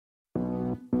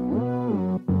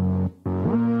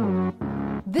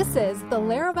This is the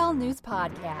Laravel News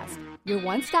Podcast, your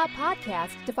one-stop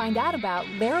podcast to find out about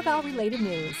Laravel-related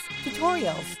news,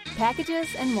 tutorials, packages,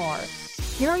 and more.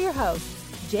 Here are your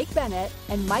hosts, Jake Bennett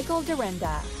and Michael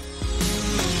Dyrynda.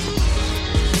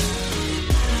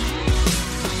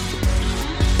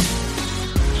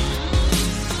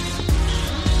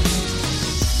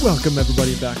 Welcome,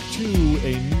 everybody, back to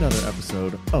another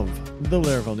episode of the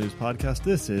Laravel News Podcast.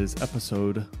 This is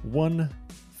episode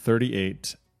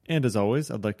 138. And as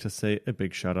always, I'd like to say a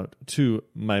big shout out to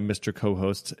my Mr.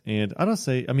 Co-host. And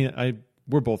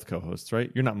we're both co-hosts, right?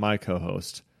 You're not my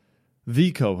co-host,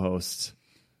 the co-host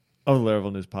of the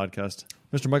Laravel News Podcast,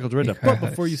 Mr. Michael Dyrynda. But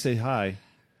before you say hi,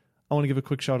 I want to give a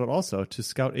quick shout out also to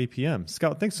Scout APM.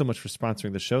 Scout, thanks so much for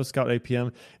sponsoring the show. Scout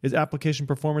APM is application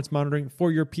performance monitoring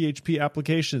for your PHP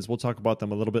applications. We'll talk about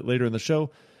them a little bit later in the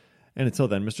show. And until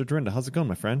then, Mr. Dyrynda, how's it going,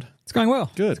 my friend? It's going well.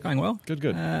 Good. It's going well.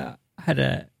 Good.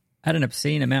 I had an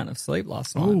obscene amount of sleep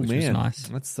last night, which was nice.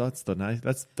 That's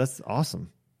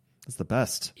awesome. That's the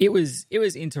best. It was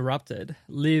interrupted.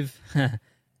 Liv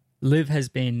has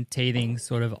been teething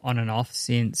sort of on and off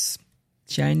since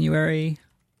January,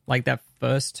 like that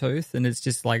first tooth, and it's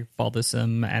just like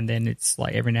bothersome. And then it's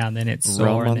like every now and then it's sore.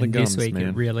 Rum on and then the gums, this week man.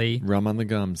 it really Rum on the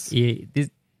gums.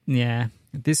 This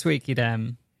week it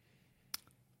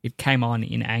came on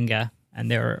in anger. And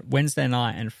there were Wednesday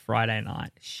night and Friday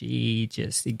night.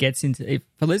 It gets into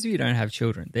for those of you who don't have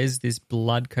children, there's this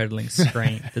blood curdling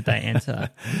scream that they enter,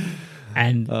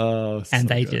 and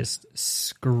they just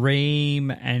scream.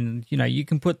 And you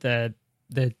can put the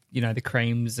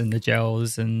creams and the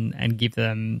gels and give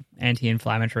them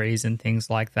anti-inflammatories and things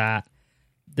like that.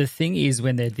 The thing is,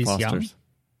 when they're this young,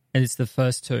 and it's the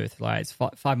first tooth, like it's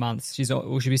 5 months.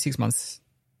 She'll be 6 months.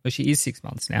 Well, she is 6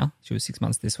 months now. She was 6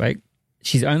 months this week.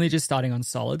 She's only just starting on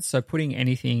solids, so putting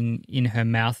anything in her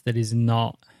mouth that is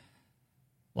not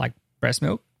like breast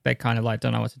milk, they kind of like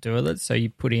don't know what to do with it. So you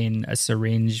put in a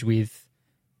syringe with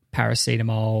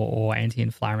paracetamol or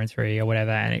anti-inflammatory or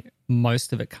whatever, and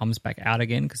most of it comes back out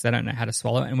again because they don't know how to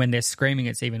swallow it. And when they're screaming,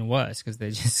 it's even worse because they're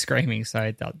just screaming,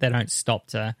 so they don't stop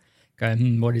to go,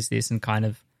 what is this, and kind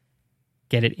of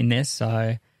get it in there.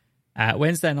 So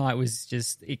Wednesday night was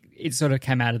just, it sort of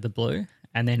came out of the blue.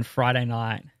 And then Friday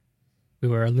night, we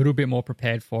were a little bit more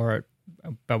prepared for it,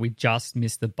 but we just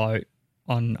missed the boat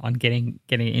on getting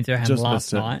it into her hand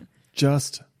last night.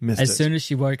 Just missed it. As soon as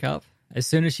she woke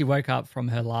up from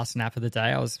her last nap of the day,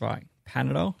 I was like,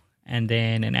 Panadol. And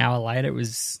then an hour later, it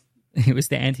was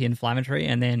the anti-inflammatory.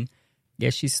 And then,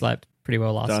 she slept pretty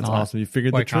well last night. That's awesome. You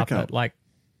figured the trick out. We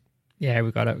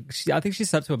got it. I think she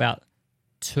slept to about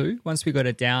 2 once we got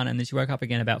it down. And then she woke up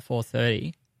again about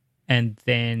 4:30. And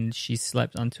then she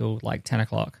slept until like 10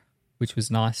 o'clock. Which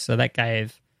was nice. So that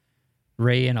gave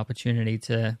Rhea an opportunity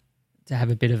to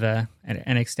have a bit of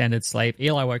an extended sleep.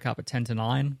 Eli woke up at 10 to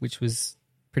 9, which was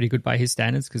pretty good by his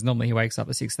standards because normally he wakes up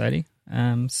at 6:30.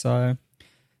 So,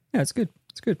 it's good.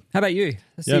 It's good. How about you?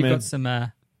 I see you've got some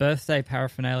birthday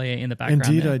paraphernalia in the background.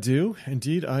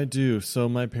 Indeed, I do. So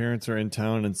my parents are in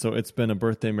town, and so it's been a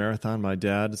birthday marathon. My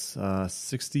dad's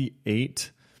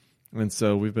 68, and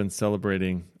so we've been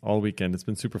celebrating all weekend. It's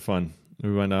been super fun.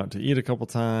 We went out to eat a couple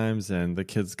times, and the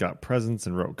kids got presents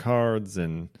and wrote cards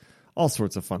and all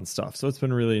sorts of fun stuff. So it's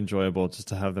been really enjoyable just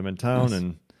to have them in town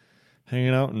and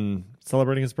hanging out and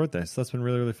celebrating his birthday. So that's been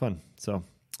really, really fun. So,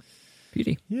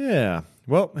 beauty. Yeah.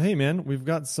 Well, hey, man, we've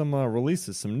got some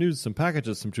releases, some news, some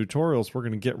packages, some tutorials. We're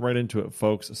going to get right into it,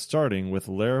 folks, starting with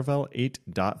Laravel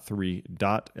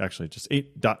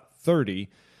 8.30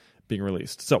 being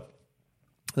released. So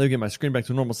let me get my screen back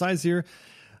to normal size here.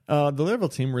 The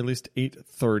Laravel team released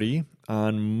 8.30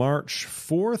 on March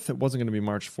 4th. It wasn't going to be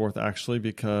March 4th, actually,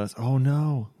 because,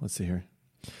 let's see here.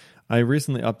 I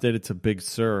recently updated to Big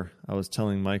Sur. I was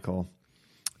telling Michael.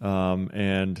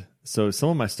 And so some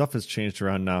of my stuff has changed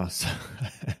around now. So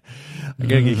I got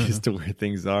to get used to where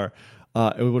things are.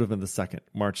 It would have been the 2nd,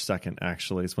 March 2nd,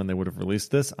 actually, is when they would have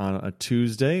released this on a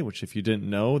Tuesday, which if you didn't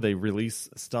know, they release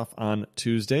stuff on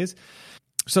Tuesdays.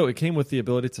 So it came with the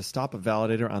ability to stop a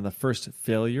validator on the first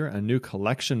failure, a new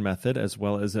collection method, as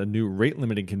well as a new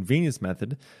rate-limiting convenience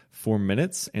method for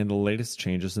minutes, and the latest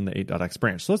changes in the 8.x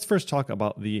branch. So let's first talk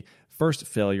about the first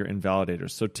failure in validators.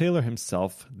 So Taylor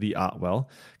himself, the Otwell,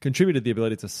 contributed the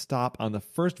ability to stop on the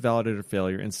first validator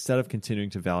failure instead of continuing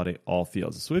to validate all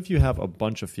fields. So if you have a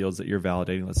bunch of fields that you're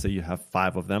validating, let's say you have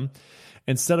 5 of them,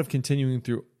 instead of continuing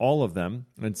through all of them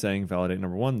and saying validate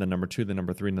number 1, then number 2, then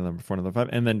number 3, then number 4, then number 5,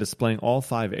 and then displaying all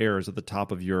 5 errors at the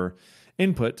top of your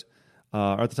input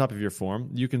or at the top of your form,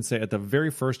 you can say at the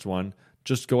very first one,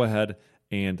 just go ahead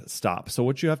and stop. So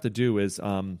what you have to do is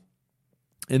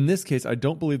In this case, I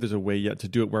don't believe there's a way yet to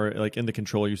do it where, like in the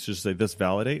controller, you should just say this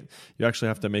validate. You actually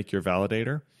have to make your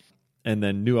validator and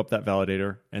then new up that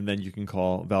validator, and then you can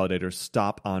call validator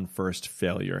stop on first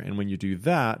failure. And when you do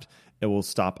that, it will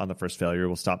stop on the first failure. It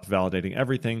will stop validating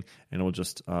everything, and it will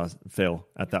just fail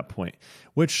at that point,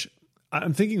 which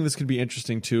I'm thinking this could be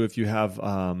interesting too if you have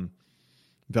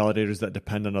validators that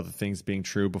depend on other things being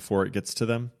true before it gets to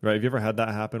them, right? Have you ever had that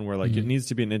happen where like it needs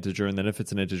to be an integer, and then if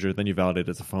it's an integer, then you validate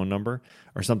it's a phone number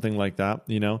or something like that,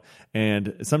 you know?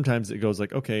 And sometimes it goes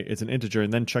like, okay, it's an integer,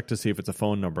 and then check to see if it's a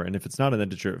phone number. And if it's not an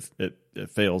integer, it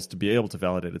fails to be able to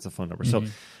validate it's a phone number. So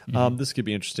this could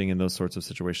be interesting in those sorts of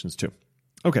situations too.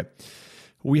 Okay.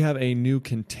 We have a new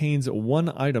contains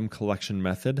one item collection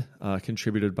method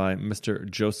contributed by Mr.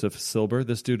 Joseph Silber.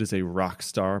 This dude is a rock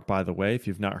star, by the way. If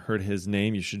you've not heard his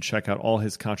name, you should check out all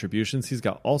his contributions. He's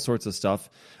got all sorts of stuff.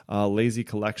 Lazy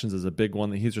collections is a big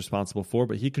one that he's responsible for,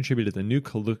 but he contributed the new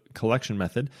collection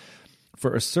method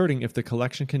for asserting if the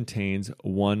collection contains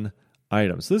one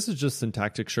item. So this is just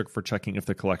syntactic trick for checking if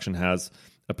the collection has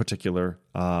a particular,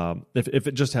 if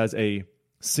it just has a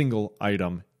single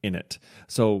item in it.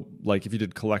 So like if you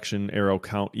did collection arrow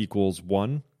count equals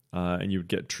 1 and you would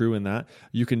get true in that,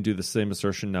 you can do the same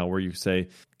assertion now where you say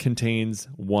contains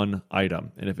one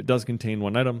item. And if it does contain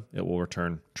one item, it will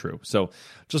return true. So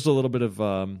just a little bit of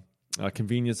a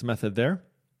convenience method there.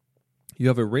 You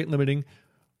have a rate limiting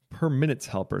per minutes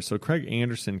helper. So Craig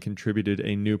Anderson contributed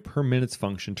a new per minutes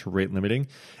function to rate limiting.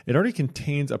 It already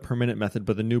contains a per minute method,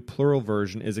 but the new plural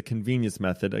version is a convenience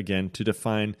method, again, to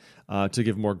define, to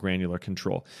give more granular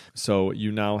control. So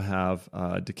you now have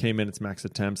decay minutes, max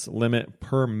attempts, limit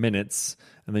per minutes,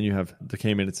 and then you have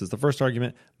decay minutes as the first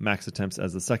argument, max attempts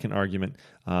as the second argument.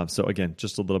 So again,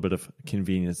 just a little bit of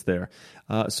convenience there.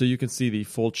 So you can see the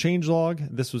full changelog.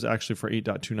 This was actually for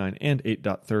 8.29 and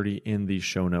 8.30 in the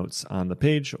show notes on the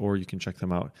page, or you can check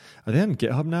them out. Are they on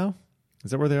GitHub now?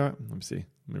 Is that where they are? Let me see.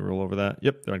 Let me roll over that.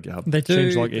 Yep, they're on GitHub. They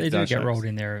do get rolled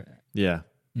in there. Yeah.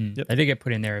 Yep. They do get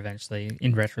put in there eventually,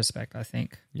 in retrospect, I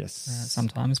think. Yes.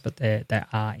 Sometimes, but they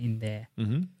are in there.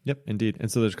 Mm-hmm. Yep, indeed.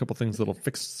 And so there's a couple things that'll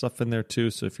fix stuff in there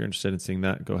too. So if you're interested in seeing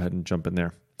that, go ahead and jump in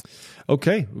there.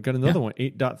 Okay, we've got another one,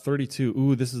 8.32.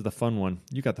 Ooh, this is the fun one.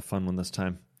 You got the fun one this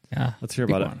time. Yeah. Let's hear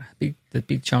about it. The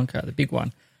big chunker, the big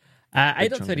one.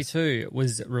 8.32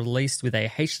 was released with a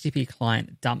HTTP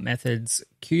client dump methods,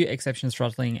 queue exceptions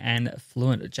throttling, and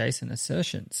fluent JSON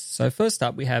assertions. So first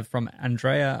up, we have from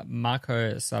Andrea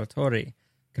Marco Sartori,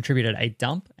 contributed a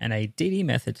dump and a DD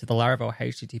method to the Laravel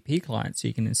HTTP client so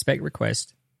you can inspect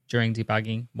requests during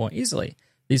debugging more easily.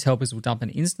 These helpers will dump an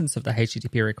instance of the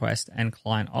HTTP request and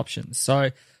client options. So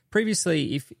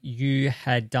previously, if you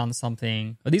had done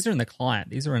something, these are in the client,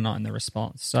 these are not in the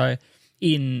response. So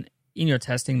in your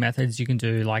testing methods, you can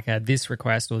do like a this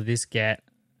request or this get,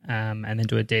 and then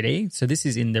do a DD. So this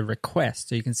is in the request,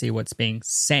 so you can see what's being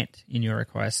sent in your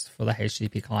request for the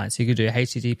HTTP client. So you could do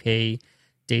HTTP,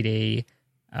 DD,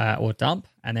 or dump,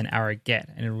 and then arrow get,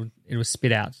 and it will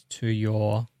spit out to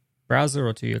your browser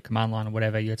or to your command line or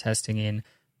whatever you're testing in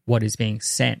what is being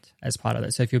sent as part of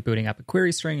that. So if you're building up a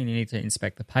query string and you need to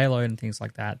inspect the payload and things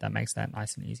like that, that makes that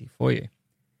nice and easy for you.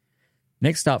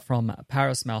 Next up from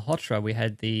Paris Malhotra, we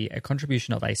had a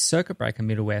contribution of a circuit breaker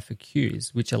middleware for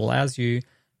queues, which allows you,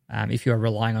 if you are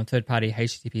relying on third-party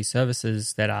HTTP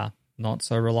services that are not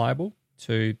so reliable,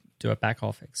 to do a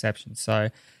back-off exception. So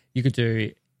you could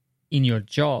do in your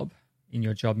job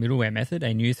middleware method,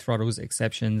 a new throttles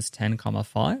exceptions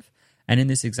 10,5. And in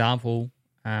this example,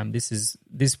 this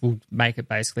will make it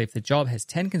basically if the job has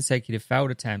 10 consecutive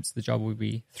failed attempts, the job will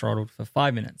be throttled for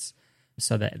 5 minutes,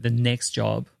 so that the next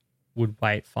job would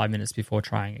wait 5 minutes before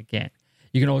trying again.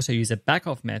 You can also use a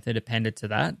back-off method appended to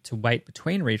that to wait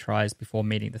between retries before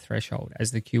meeting the threshold,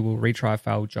 as the queue will retry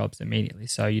failed jobs immediately.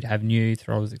 So you'd have new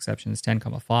throttles exceptions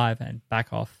 10,5 and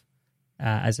back-off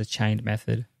as a chained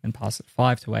method and pass it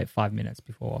 5 to wait 5 minutes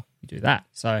before you do that.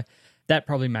 So that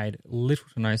probably made little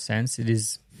to no sense. It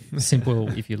is simple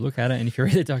if you look at it, and if you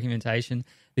read the documentation,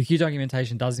 the queue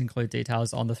documentation does include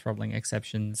details on the throttling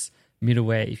exceptions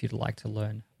middleware if you'd like to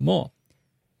learn more.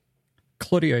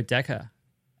 Claudio Decker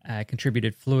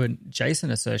contributed fluent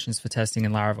JSON assertions for testing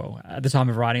in Laravel. At the time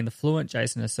of writing, the fluent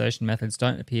JSON assertion methods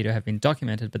don't appear to have been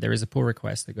documented, but there is a pull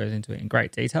request that goes into it in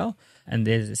great detail. And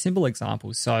there's a simple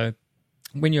example. So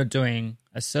when you're doing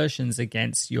assertions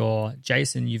against your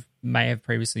JSON, you may have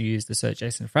previously used assert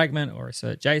JSON fragment or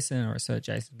assert JSON or assert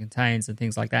JSON contains and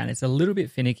things like that. And it's a little bit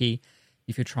finicky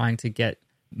if you're trying to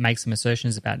make some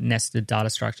assertions about nested data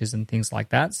structures and things like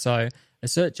that. So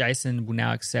assert JSON will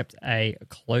now accept a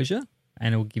closure,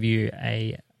 and it will give you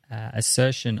a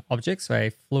assertion object, so a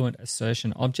fluent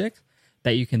assertion object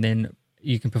that you can then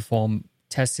you can perform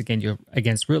tests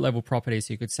against root level properties.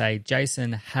 So you could say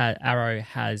JSON arrow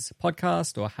has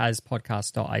podcast or has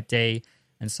podcast.id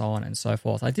and so on and so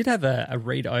forth. I did have a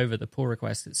read over the pull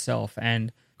request itself,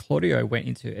 and Claudio went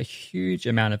into a huge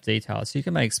amount of detail. So you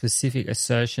can make specific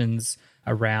assertions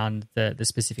around the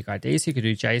specific IDs. You could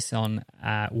do JSON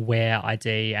where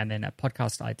ID and then a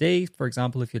podcast ID. For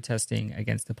example, if you're testing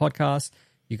against the podcast,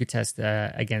 you could test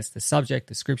against the subject,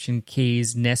 description,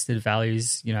 keys, nested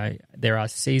values. You know, there are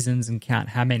seasons and count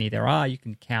how many there are. You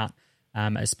can count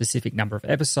a specific number of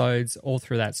episodes all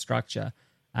through that structure,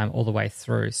 all the way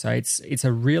through. So it's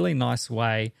a really nice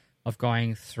way of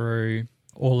going through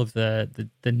all of the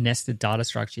nested data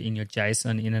structure in your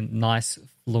JSON in a nice,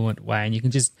 fluent way. And you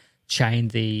can just chain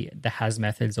the has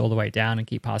methods all the way down and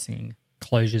keep passing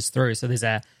closures through. So there's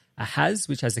a has,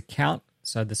 which has a count,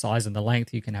 so the size and the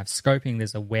length. You can have scoping.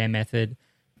 There's a where method.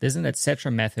 There's an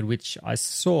etc. method, which I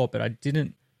saw, but I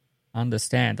didn't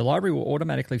understand. The library will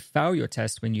automatically fail your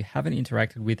test when you haven't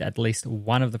interacted with at least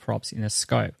one of the props in a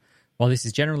scope. While this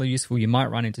is generally useful, you might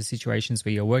run into situations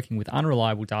where you're working with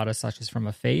unreliable data, such as from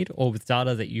a feed, or with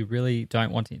data that you really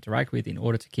don't want to interact with in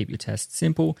order to keep your test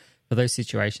simple. For those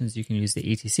situations, you can use the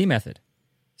ETC method.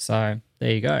 So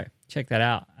there you go. Check that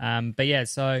out. But yeah,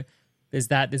 so there's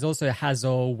that. There's also has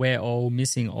all, where all,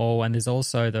 missing all, and there's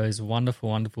also those wonderful,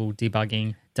 wonderful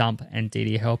debugging dump and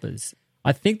DD helpers.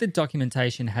 I think the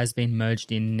documentation has been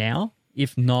merged in now.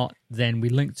 If not, then we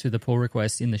link to the pull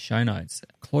request in the show notes.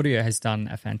 Claudio has done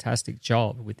a fantastic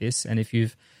job with this, and if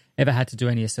you've ever had to do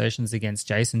any assertions against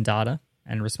JSON data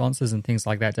and responses and things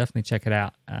like that, definitely check it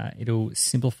out. It'll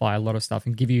simplify a lot of stuff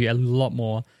and give you a lot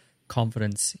more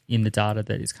confidence in the data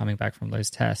that is coming back from those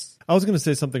tests. I was going to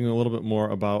say something a little bit more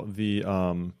about the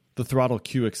throttle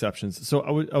queue exceptions.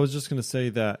 So I was just going to say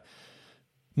that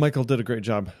Michael did a great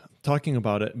job talking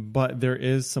about it, but there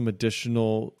is some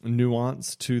additional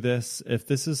nuance to this. If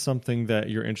this is something that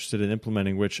you're interested in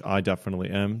implementing, which I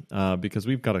definitely am, because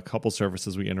we've got a couple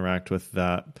services we interact with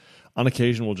that on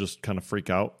occasion will just kind of freak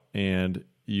out and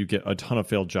you get a ton of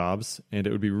failed jobs. And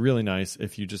it would be really nice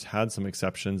if you just had some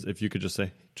exceptions. If you could just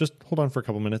say, just hold on for a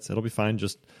couple minutes, it'll be fine.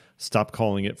 Just stop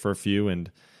calling it for a few and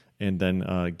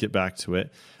then get back to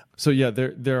it. So yeah,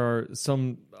 there are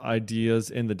some ideas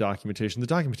in the documentation. The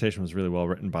documentation was really well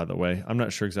written, by the way. I'm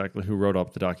not sure exactly who wrote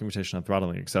up the documentation on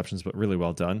throttling exceptions, but really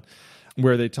well done,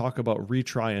 where they talk about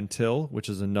retry until, which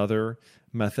is another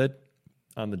method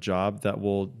on the job that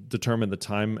will determine the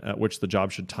time at which the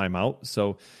job should time out.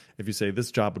 So if you say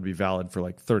this job would be valid for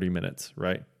like 30 minutes,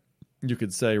 right? You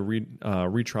could say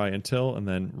retry until and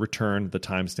then return the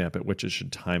timestamp at which it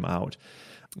should time out.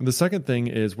 The second thing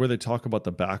is where they talk about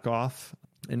the back off.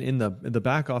 And in the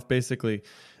back off, basically,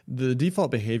 the default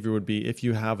behavior would be if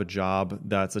you have a job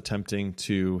that's attempting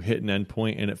to hit an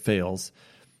endpoint and it fails,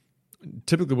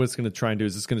 typically what it's going to try and do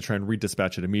is it's going to try and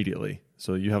redispatch it immediately.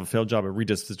 So you have a failed job, it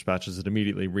redispatches it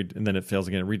immediately, and then it fails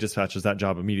again, it redispatches that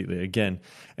job immediately again.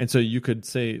 And so you could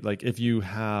say, like, if your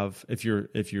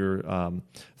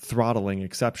throttling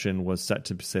exception was set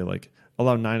to say like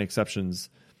allow 9 exceptions,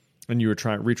 and you were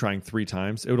retrying 3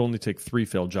 times, it would only take 3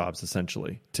 failed jobs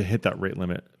essentially to hit that rate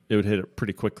limit. It would hit it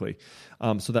pretty quickly.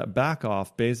 So that back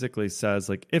off basically says,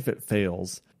 like, if it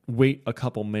fails, wait a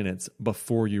couple minutes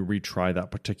before you retry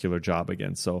that particular job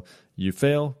again. So you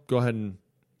fail, go ahead and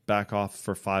back off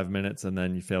for 5 minutes, and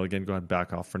then you fail again, go ahead and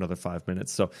back off for another 5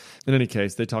 minutes. So in any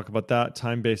case, they talk about that,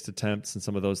 time-based attempts and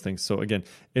some of those things. So again,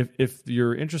 if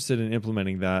you're interested in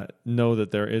implementing that, know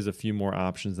that there is a few more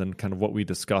options than kind of what we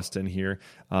discussed in here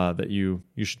that you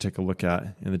should take a look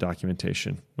at in the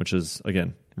documentation, which is,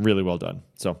 again, really well done.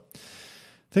 So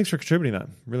thanks for contributing that.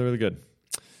 Really, really good.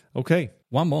 Okay.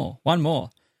 One more.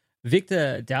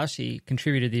 Victor Daushi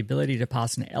contributed the ability to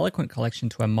pass an eloquent collection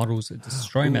to a model's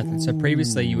destroy method. So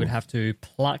previously you would have to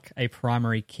pluck a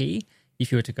primary key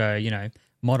if you were to go,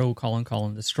 model :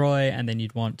 destroy, and then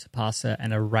you'd want to pass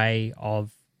an array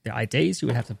of the IDs you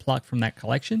would have to pluck from that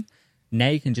collection. Now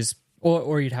you can just,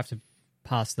 or you'd have to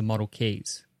pass the model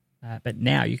keys. But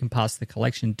now you can pass the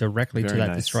collection directly to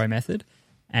that destroy method,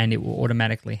 and it will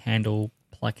automatically handle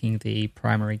plucking the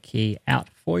primary key out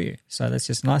for you. So that's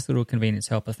just a nice little convenience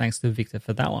helper. Thanks to Victor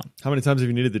for that one. How many times have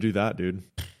you needed to do that, dude?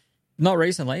 Not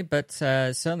recently, but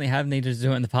certainly have needed to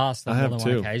do it in the past on more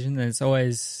than one occasion. And it's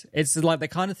like the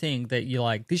kind of thing that you're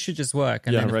like, this should just work.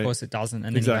 And then of course it doesn't.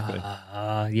 And then exactly. You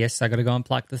go, yes, I got to go and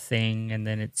pluck the thing. And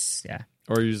then it's,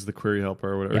 Or use the query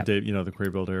helper or whatever, or Dave, the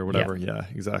query builder or whatever. Yeah,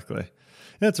 exactly.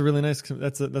 Yeah, it's a really nice,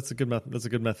 that's a good method. That's a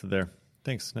good method there.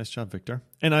 Thanks. Nice job, Victor.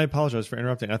 And I apologize for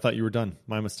interrupting. I thought you were done.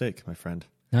 My mistake, my friend.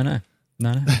 No.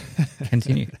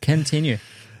 Continue.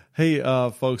 Hey,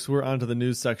 folks, we're on to the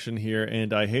news section here,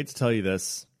 and I hate to tell you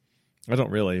this. I don't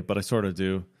really, but I sort of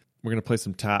do. We're going to play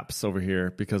some taps over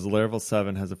here because Laravel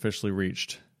 7 has officially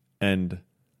reached end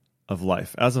of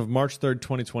life. As of March 3rd,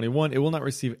 2021, it will not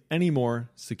receive any more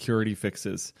security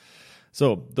fixes.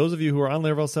 So those of you who are on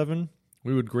Laravel 7,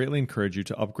 we would greatly encourage you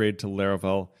to upgrade to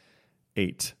Laravel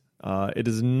 8. It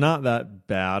is not that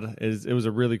bad. It was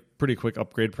a really pretty quick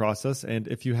upgrade process. And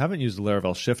if you haven't used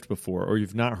Laravel Shift before or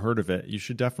you've not heard of it, you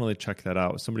should definitely check that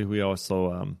out. Somebody who we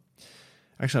also,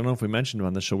 actually, I don't know if we mentioned him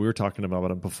on the show. We were talking about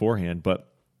it beforehand,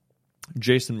 but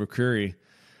Jason McCreary,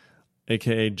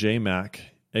 a.k.a. JMac,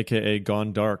 a.k.a.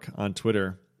 Gone Dark on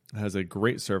Twitter, has a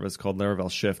great service called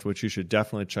Laravel Shift, which you should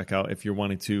definitely check out if you're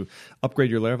wanting to upgrade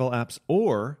your Laravel apps,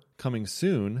 or coming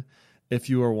soon, if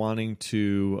you are wanting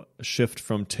to shift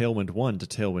from Tailwind 1 to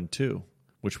Tailwind 2,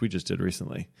 which we just did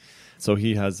recently. So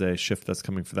he has a shift that's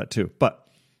coming for that too. But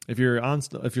if you're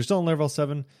still on Laravel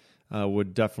 7,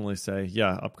 would definitely say,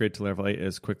 upgrade to Laravel 8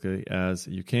 as quickly as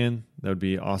you can. That would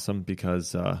be awesome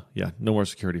because, no more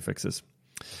security fixes.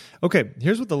 Okay,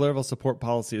 here's what the Laravel support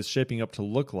policy is shaping up to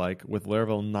look like with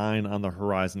Laravel 9 on the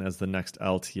horizon as the next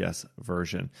LTS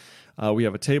version. We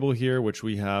have a table here, which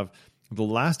we have the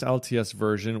last LTS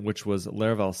version, which was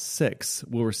Laravel 6,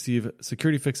 will receive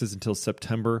security fixes until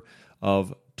September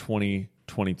of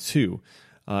 2022.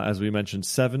 As we mentioned,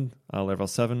 Laravel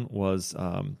 7 was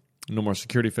no more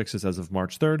security fixes as of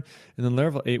March 3rd, and then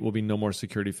Laravel 8 will be no more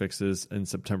security fixes in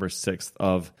September 6th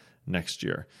of next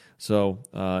year. So,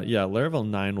 Laravel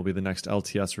 9 will be the next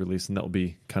LTS release, and that will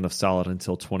be kind of solid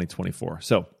until 2024.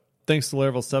 So, thanks to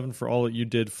Laravel 7 for all that you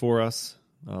did for us.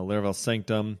 Laravel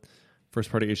Sanctum,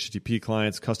 first-party HTTP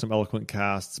clients, custom eloquent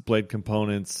casts, blade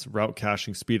components, route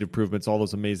caching, speed improvements, all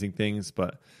those amazing things.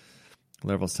 But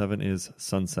Laravel 7 is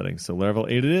sunsetting. So,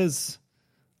 Laravel 8 it is.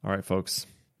 All right, folks.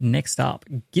 Next up,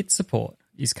 Git support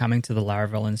is coming to the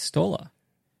Laravel installer.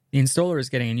 The installer is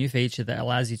getting a new feature that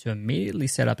allows you to immediately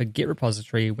set up a Git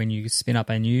repository when you spin up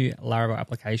a new Laravel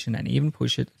application and even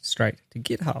push it straight to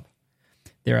GitHub.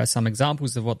 There are some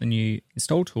examples of what the new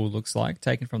install tool looks like,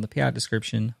 taken from the PR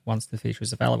description once the feature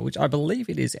is available, which I believe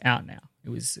it is out now. It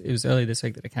was early this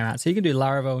week that it came out. So you can do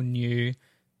Laravel new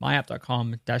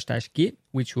myapp.com-git,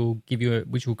 which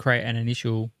will create an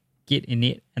initial Git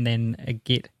init and then a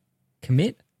Git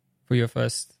commit for your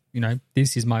first,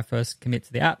 this is my first commit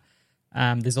to the app.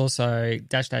 There's also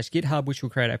 --GitHub, which will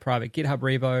create a private GitHub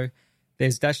repo.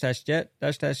 There's --Jet,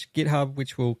 --GitHub,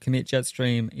 which will commit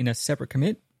Jetstream in a separate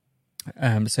commit.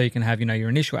 So you can have, your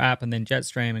initial app and then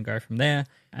Jetstream and go from there.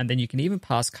 And then you can even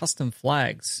pass custom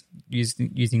flags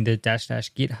using the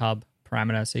 --GitHub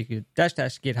parameter. So you could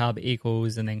 --GitHub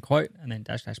equals and then quote, and then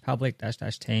 --public,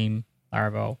 --team,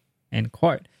 Laravel, and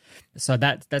quote. So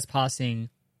that's passing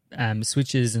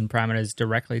switches and parameters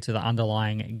directly to the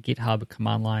underlying GitHub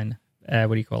command line,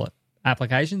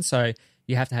 application. So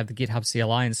you have to have the GitHub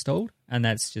CLI installed, and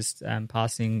that's just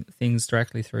passing things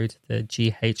directly through to the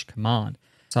GH command.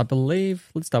 So I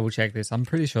believe, let's double check this. I'm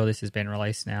pretty sure this has been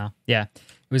released now. Yeah, it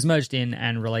was merged in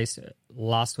and released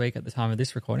last week at the time of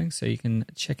this recording. So you can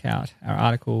check out our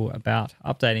article about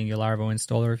updating your Laravel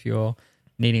installer if you're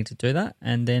needing to do that.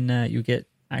 And then you'll get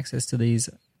access to these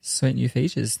sweet new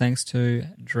features thanks to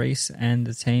Dries and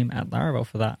the team at Laravel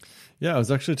for that. Yeah, I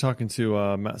was actually talking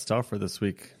to Matt Stauffer this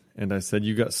week, and I said,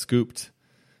 you got scooped.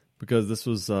 Because this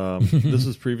was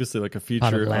previously like a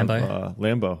feature of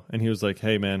Lambo. And he was like,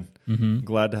 hey, man,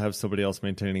 glad to have somebody else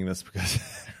maintaining this because,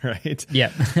 right? Yeah,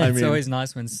 it's always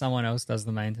nice when someone else does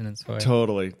the maintenance for you.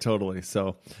 Totally.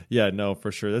 So,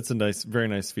 for sure. That's a very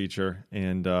nice feature,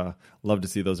 and love to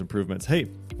see those improvements. Hey,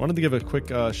 wanted to give a quick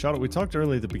shout out. We talked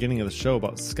earlier at the beginning of the show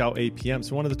about Scout APM,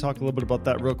 so I wanted to talk a little bit about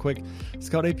that real quick.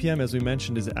 Scout APM, as we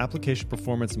mentioned, is application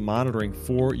performance monitoring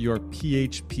for your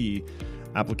PHP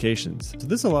applications. So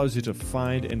this allows you to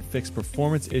find and fix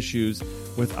performance issues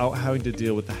without having to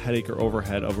deal with the headache or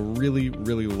overhead of really,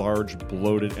 really large,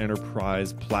 bloated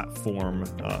enterprise platform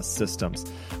systems.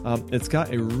 It's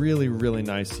got a really, really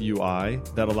nice UI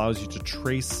that allows you to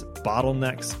trace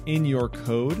bottlenecks in your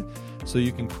code so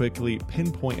you can quickly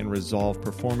pinpoint and resolve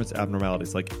performance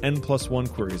abnormalities like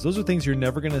N+1 queries. Those are things you're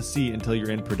never going to see until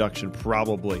you're in production,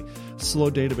 probably.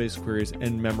 Slow database queries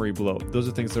and memory bloat. Those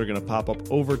are things that are going to pop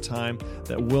up over time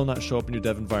that will not show up in your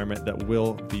dev environment, that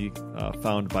will be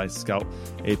found by Scout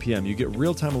APM. You get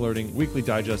real-time alerting, weekly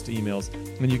digest emails,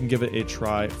 and you can give it a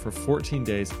try for 14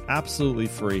 days, absolutely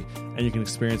free, and you can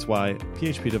experience why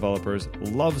PHP developers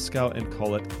love Scout and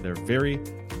call it their very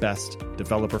best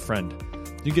developer friend.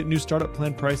 You get new startup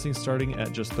plan pricing starting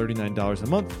at just $39 a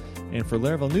month. And for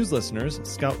Laravel News listeners,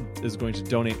 Scout is going to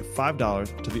donate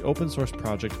 $5 to the open source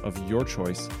project of your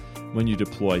choice. when you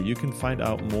deploy. You can find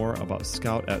out more about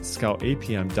Scout at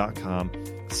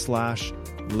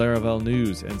scoutapm.com/Laravel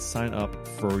News and sign up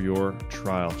for your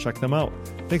trial. Check them out.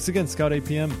 Thanks again, Scout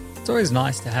APM. It's always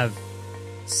nice to have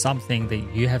something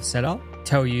that you have set up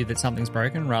tell you that something's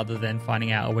broken rather than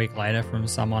finding out a week later from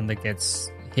someone that gets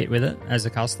hit with it as a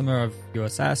customer of your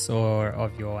SaaS or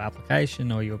of your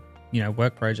application or your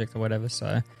work project or whatever.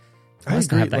 So it's nice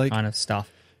to have that kind of stuff.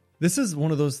 This is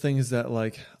one of those things that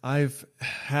I've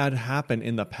had happen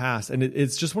in the past, and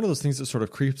it's just one of those things that sort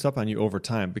of creeps up on you over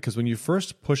time, because when you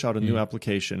first push out a new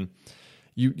application,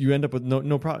 you end up with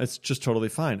no problem. It's just totally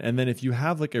fine. And then if you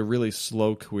have a really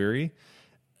slow query,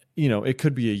 it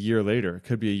could be a year later, it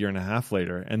could be a year and a half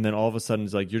later, and then all of a sudden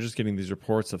it's you're just getting these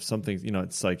reports of something,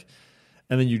 it's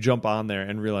and then you jump on there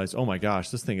and realize, oh my gosh,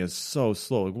 this thing is so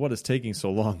slow. What is taking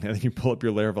so long? And then you pull up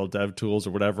your Laravel dev tools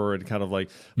or whatever and kind of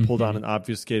pull down an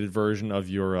obfuscated version of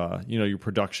your, your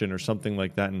production or something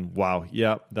like that. And wow,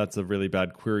 yeah, that's a really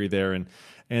bad query there. And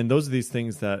those are these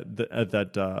things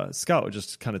that Scout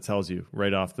just kind of tells you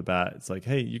right off the bat. It's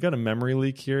hey, you got a memory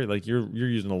leak here. You're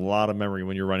using a lot of memory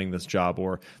when you're running this job,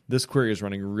 or this query is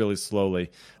running really slowly.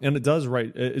 And it does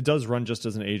run just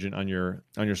as an agent on your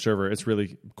server. It's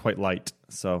really quite light.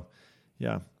 So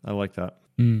yeah, I like that.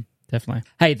 Definitely.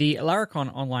 Hey, the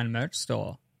Laracon online merch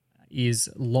store is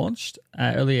launched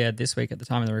earlier this week at the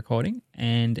time of the recording,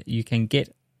 and you can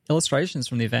get illustrations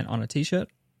from the event on a t-shirt,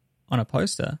 on a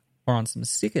poster, or on some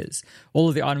stickers. All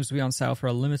of the items will be on sale for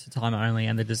a limited time only,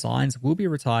 and the designs will be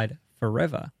retired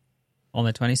forever on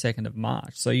the 22nd of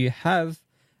March. So you have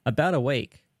about a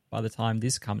week by the time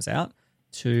this comes out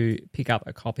to pick up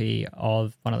a copy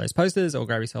of one of those posters or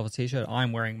grab yourself a t-shirt.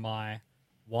 I'm wearing my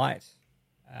white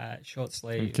short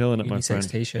sleeve I'm killing it, my friend.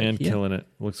 T-shirt and here, killing it.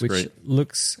 Looks which great.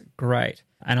 Looks great.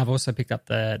 And I've also picked up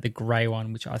the grey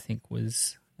one, which I think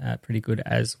was pretty good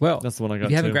as well. That's the one I got.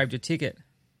 If you haven't too. grabbed your ticket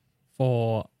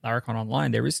for Laracon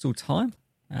Online, there is still time.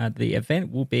 The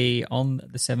event will be on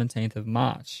the 17th of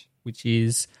March, which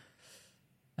is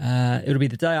it'll be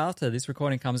the day after this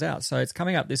recording comes out. So it's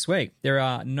coming up this week. There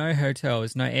are no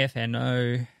hotels, no airfare,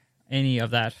 no any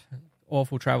of that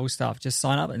awful travel stuff. Just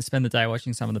sign up and spend the day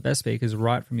watching some of the best speakers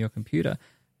right from your computer,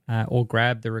 or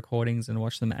grab the recordings and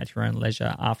watch them at your own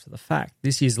leisure after the fact.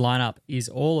 This year's lineup is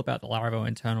all about the Laravel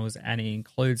internals, and it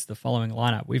includes the following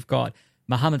lineup. We've got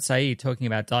Mohammed Saeed talking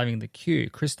about diving the queue,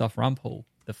 Christoph Rumpel,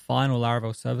 the final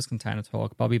Laravel service container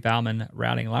talk, Bobby Bauman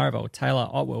routing Laravel, Taylor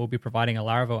Otwell will be providing a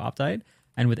Laravel update,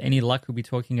 and with any luck we'll be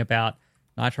talking about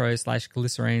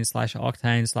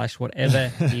Nitro/Glycerine/Octane/ whatever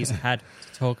he's had to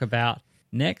talk about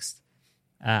next.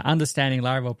 Understanding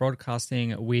Laravel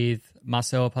broadcasting with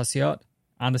Marcel Passiot,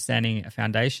 understanding a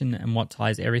foundation and what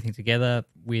ties everything together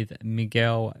with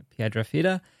Miguel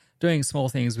Piedrafita, doing small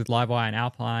things with Livewire and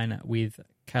Alpine with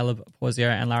Caleb Porzio,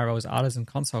 and Laravel's Artisan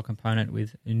Console component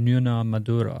with Nuno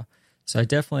Maduro. So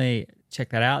definitely check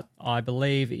that out. I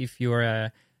believe if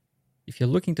you're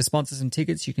looking to sponsor some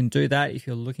tickets, you can do that. If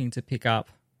you're looking to pick up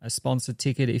a sponsored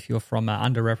ticket, if you're from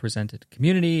an underrepresented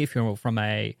community, if you're from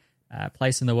a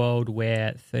place in the world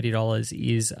where $30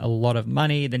 is a lot of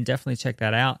money, then definitely check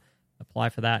that out. Apply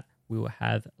for that. We will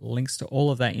have links to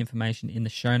all of that information in the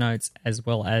show notes, as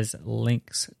well as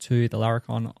links to the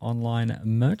Laracon online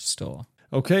merch store.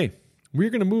 Okay, we're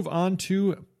going to move on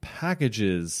to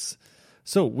packages.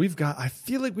 So we've got, I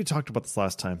feel like we talked about this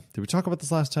last time. Did we talk about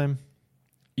this last time?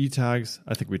 E-tags?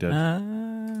 I think we did.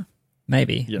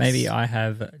 Maybe. Yes. Maybe I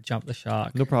have jumped the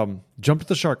shark. No problem. Jump to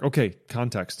the shark. Okay,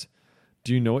 context.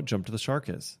 Do you know what jump to the shark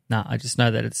is? No, I just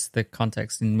know that it's the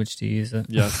context in which to use it.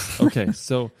 Yes. Okay,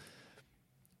 so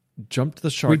jump to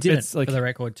the shark. We didn't, for the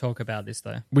record, talk about this,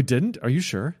 though. We didn't? Are you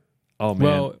sure? Oh,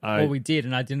 man. Well, we did,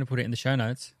 and I didn't put it in the show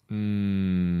notes. Yeah,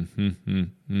 I'm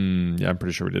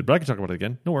pretty sure we did, but I can talk about it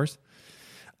again. No worries.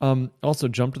 Also,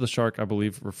 Jump to the Shark, I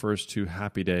believe, refers to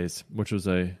Happy Days, which was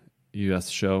a U.S.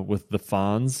 show with the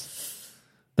Fonz.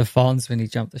 The Fonz when he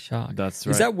jumped the shark. That's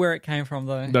right. Is that where it came from,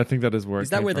 though? I think that is where it came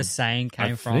from. Is that where the saying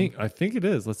came from? I think it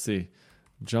is. Let's see.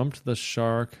 Jump to the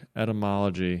Shark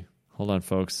etymology. Hold on,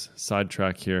 folks.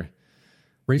 Sidetrack here.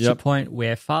 Reach a point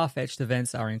where far-fetched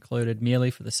events are included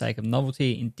merely for the sake of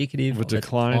novelty, indicative of a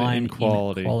decline in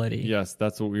quality. Yes,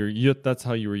 that's what that's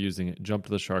how you were using it. Jump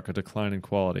to the shark, a decline in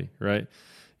quality, right?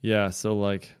 Yeah, so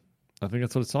I think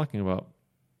that's what it's talking about.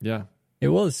 Yeah. It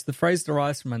was. The phrase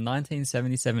derives from a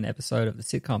 1977 episode of the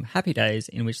sitcom Happy Days,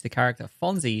 in which the character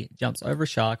Fonzie jumps over a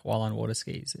shark while on water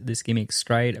skis. This gimmick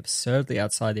strayed absurdly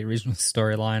outside the original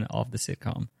storyline of the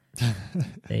sitcom.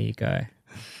 There you go.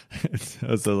 It's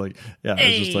just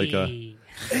like a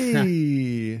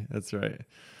hey. That's right.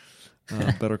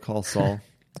 Better Call Saul.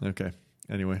 Okay.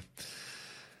 Anyway,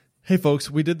 Hey folks,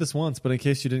 we did this once, but in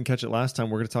case you didn't catch it last time,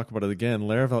 we're going to talk about it again.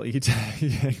 Laravel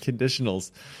eTag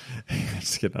conditionals.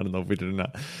 Just kidding, I don't know if we did or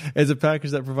not. It's a package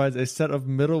that provides a set of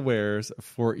middlewares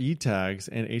for eTags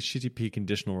and HTTP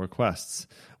conditional requests.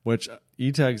 Which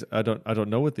eTags, I don't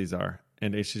know what these are,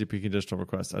 and HTTP conditional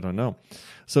requests, I don't know.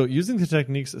 So using the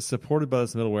techniques supported by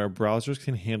this middleware, browsers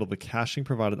can handle the caching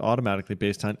provided automatically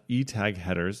based on eTag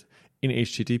headers in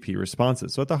HTTP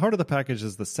responses. So at the heart of the package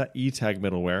is the set eTag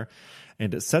middleware,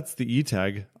 and it sets the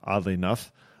eTag, oddly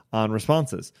enough, on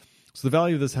responses. So the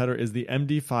value of this header is the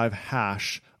MD5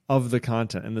 hash of the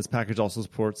content, and this package also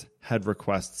supports head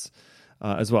requests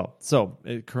as well. So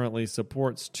it currently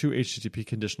supports two HTTP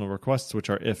conditional requests, which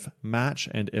are if match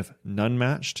and if none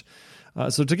matched.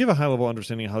 So to give a high-level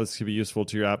understanding of how this could be useful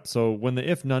to your app, so when the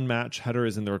if none match header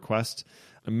is in the request,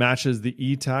 matches the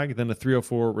eTag, then a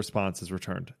 304 response is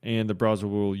returned, and the browser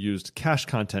will use cache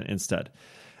content instead.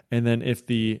 And then if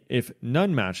the if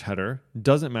none match header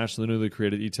doesn't match the newly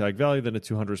created eTag value, then a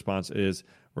 200 response is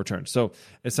returned. So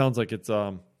it sounds like it's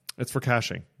for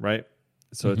caching, right?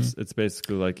 So it's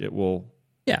basically like it will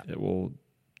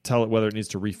tell it whether it needs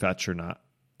to refetch or not,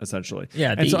 essentially.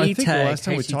 Yeah, and so I think the eTag, last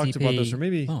time we talked about this, or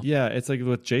maybe Oh. yeah, it's like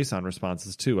with JSON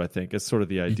responses too. I think it's sort of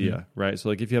the idea, right? So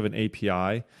like if you have an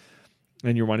API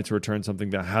and you're wanting to return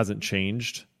something that hasn't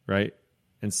changed, right?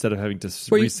 Instead of having to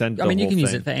resend the whole thing. You can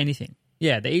use it for anything.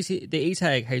 Yeah, the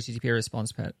eTag HTTP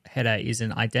response header is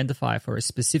an identifier for a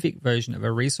specific version of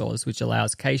a resource, which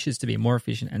allows caches to be more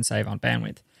efficient and save on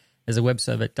bandwidth. As a web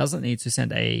server, it doesn't need to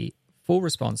send a full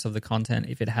response of the content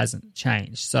if it hasn't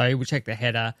changed. So we'll check the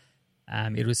header.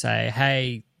 It will say,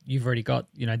 hey, you've already got,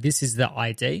 this is the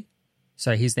ID.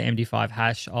 So here's the MD5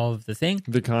 hash of the thing.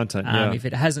 The content, yeah. If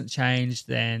it hasn't changed,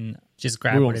 then just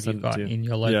grab whatever you've got in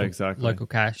your local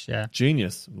cache. Yeah.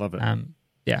 Genius. Love it.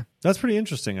 Yeah. That's pretty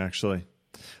interesting, actually.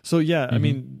 So, yeah, I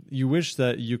mean, you wish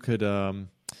that you could...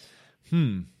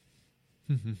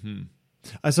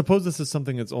 I suppose this is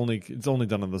something that's only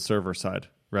done on the server side,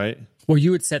 right? Well,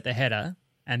 you would set the header,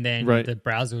 and then Right. the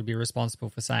browser would be responsible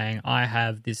for saying, I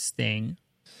have this thing.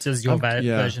 Does your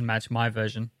version match my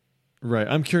version? Right.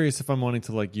 I'm curious if I'm wanting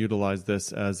to utilize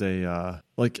this as a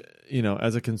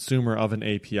as a consumer of an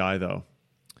API though.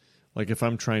 Like if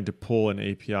I'm trying to pull an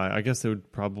API, I guess it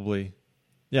would probably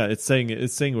it's saying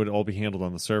it would all be handled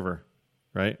on the server,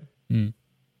 right? Mm.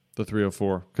 The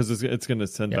 304 because it's going to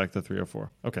send back the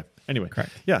 304. Okay. Anyway.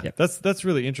 Correct. Yeah, Yep. that's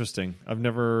really interesting. I've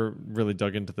never really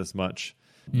dug into this much.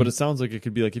 But it sounds like it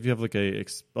could be like if you have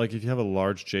if you have a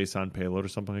large JSON payload or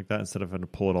something like that, instead of having to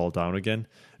pull it all down again,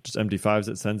 just MD5s,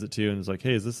 it sends it to you and it's like,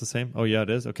 hey, is this the same? Oh yeah, it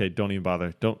is. Okay, don't even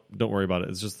bother. Don't worry about it.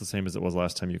 It's just the same as it was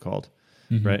last time you called,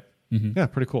 right? Mm-hmm. Yeah,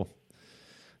 pretty cool.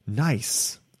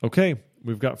 Nice. Okay,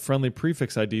 we've got friendly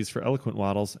prefix IDs for Eloquent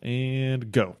models,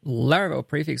 and go. Laravel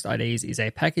Prefixed IDs is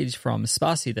a package from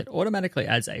Spatie that automatically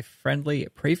adds a friendly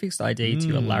prefixed ID to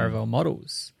your Laravel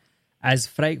models. As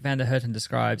Freek van der Herten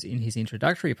describes in his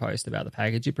introductory post about the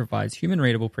package, it provides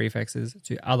human-readable prefixes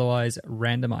to otherwise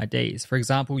random IDs. For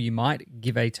example, you might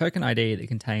give a token ID that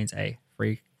contains a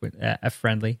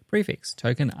friendly prefix,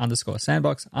 token _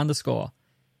 sandbox _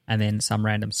 and then some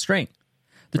random string.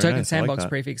 The Very token nice. I like sandbox that.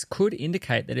 prefix could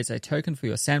indicate that it's a token for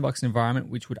your sandbox environment,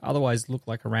 which would otherwise look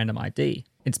like a random ID.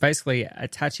 It's basically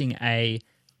attaching a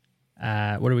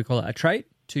trait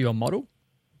to your model.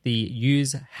 The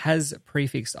use has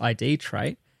prefixed ID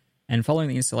trait, and following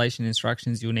the installation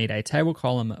instructions, you'll need a table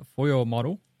column for your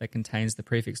model that contains the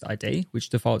prefixed ID,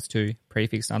 which defaults to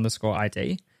prefixed _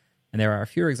 ID. And there are a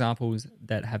few examples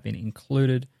that have been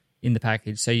included in the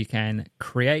package. So you can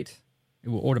it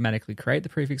will automatically create the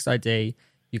prefixed ID.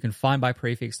 You can find by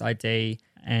prefixed ID,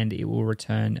 and it will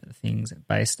return things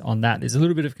based on that. There's a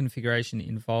little bit of configuration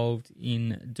involved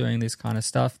in doing this kind of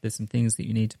stuff. There's some things that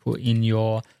you need to put in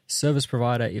your service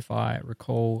provider, if I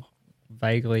recall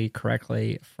vaguely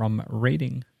correctly from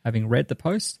having read the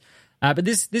post. But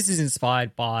this is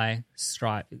inspired by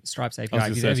Stripe's API.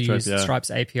 If you've ever used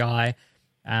Stripe's API,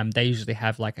 they usually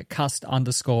have like a cust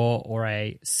 _ or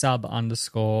a sub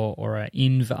 _ or a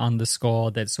inv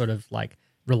 _ that sort of like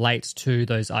relates to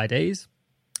those IDs,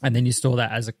 and then you store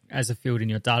that as a field in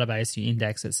your database. You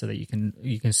index it so that you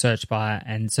can search by it,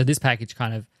 and so this package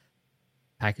kind of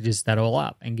packages that all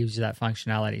up and gives you that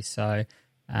functionality. So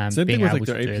same being thing with able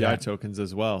their to do API that. tokens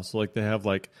as well. So they have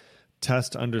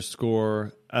test _ sk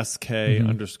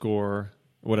 _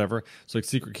 whatever. So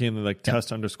secret key, and then test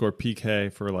 _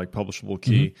 pk for publishable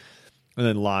key, and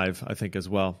then live, I think, as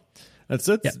well. That's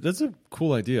a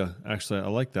cool idea, actually. I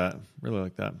like that. Really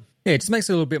like that. Yeah, it just makes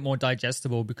it a little bit more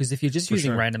digestible, because if you're just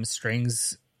using random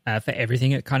strings, for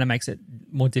everything. It kind of makes it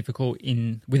more difficult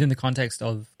within the context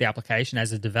of the application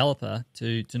as a developer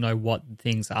to know what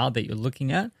things are that you're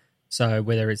looking at. So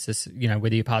whether it's this,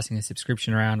 whether you're passing a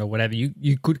subscription around or whatever,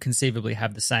 you could conceivably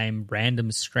have the same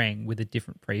random string with a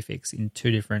different prefix in two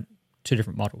different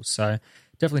models. So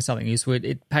definitely something useful.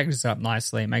 It packages it up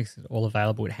nicely. It makes it all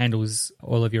available. It handles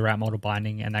all of your route model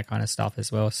binding and that kind of stuff as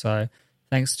well. So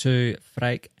thanks to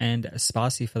Freek and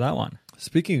Spatie for that one.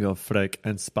 Speaking of Freek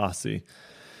and Spatie,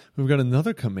 we've got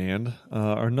another command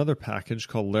or another package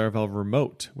called Laravel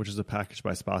Remote, which is a package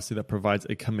by Spatie that provides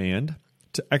a command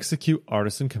to execute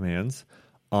artisan commands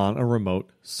on a remote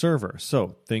server.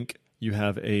 So think you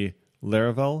have a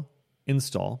Laravel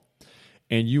install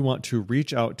and you want to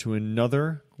reach out to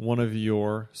another one of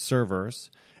your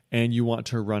servers and you want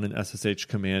to run an SSH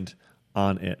command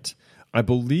on it. I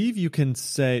believe you can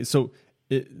say, so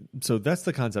that's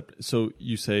the concept. So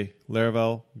you say,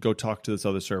 Laravel, go talk to this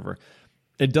other server.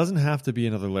 It doesn't have to be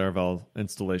another Laravel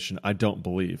installation, I don't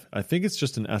believe. I think it's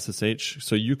just an SSH,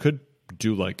 so you could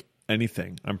do like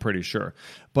anything, I'm pretty sure.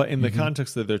 But in the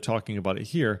context that they're talking about it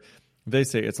here, they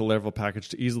say it's a Laravel package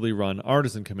to easily run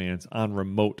artisan commands on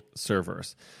remote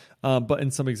servers. But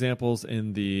in some examples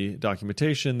in the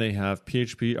documentation, they have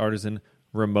PHP artisan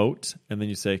remote, and then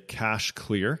you say cache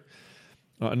clear.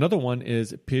 Another one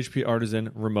is PHP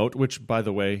artisan remote, which, by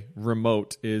the way,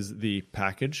 remote is the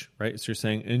package, right? So you're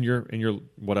saying in your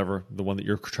whatever, the one that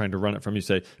you're trying to run it from, you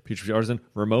say PHP artisan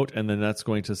remote, and then that's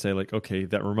going to say like, okay,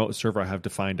 that remote server I have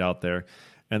defined out there,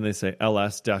 and they say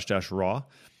ls -- raw.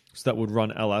 So that would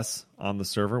run ls on the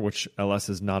server, which ls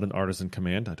is not an artisan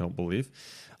command, I don't believe.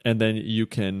 And then you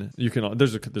can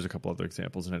there's a couple other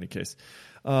examples in any case.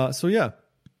 So yeah.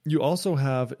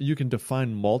 You can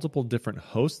define multiple different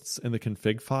hosts in the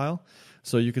config file.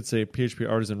 So you could say PHP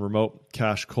artisan remote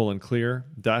cache : clear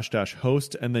 --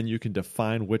 host, and then you can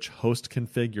define which host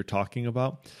config you're talking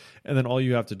about. And then all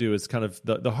you have to do is kind of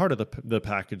the heart of the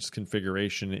package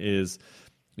configuration is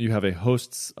you have a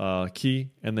hosts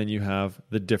key, and then you have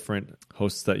the different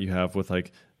hosts that you have with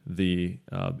like the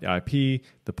IP,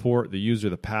 the port, the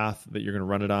user, the path that you're going to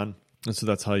run it on. And so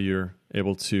that's how you're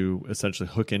able to essentially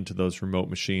hook into those remote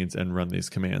machines and run these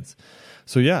commands.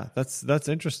 So yeah, that's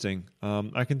interesting.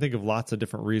 I can think of lots of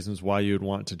different reasons why you would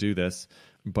want to do this,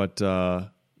 but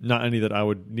not any that I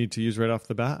would need to use right off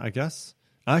the bat, I guess.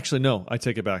 Actually, no, I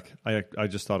take it back. I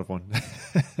just thought of one.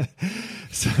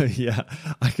 So yeah,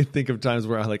 I can think of times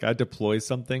where I deploy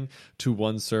something to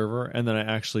one server, and then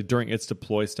I actually, during its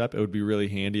deploy step, it would be really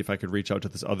handy if I could reach out to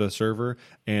this other server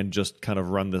and just kind of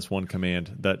run this one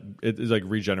command that it like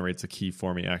regenerates a key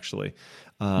for me, actually.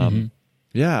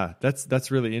 Yeah,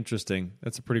 that's really interesting.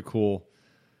 That's a pretty cool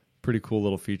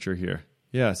little feature here.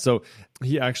 Yeah, so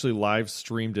he actually live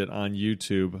streamed it on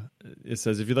YouTube. It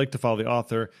says, if you'd like to follow the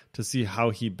author to see how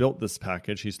he built this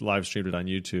package, he's live streamed it on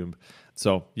YouTube.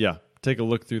 So yeah, take a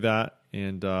look through that.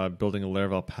 And building a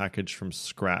Laravel package from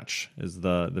scratch is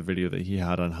the video that he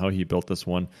had on how he built this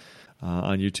one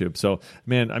on YouTube. So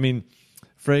man, I mean,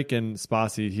 Freek and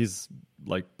Spatie, he's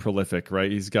like prolific,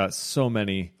 right? He's got so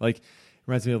many, like,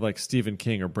 reminds me of like Stephen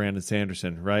King or Brandon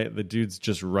Sanderson, right? The dudes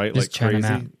just write like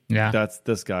crazy. Yeah. That's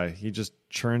this guy. He just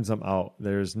churns them out.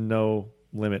 There's no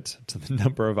limit to the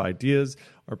number of ideas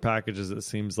or packages, it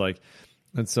seems like.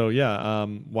 And so, yeah,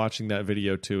 watching that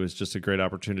video too is just a great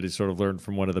opportunity to sort of learn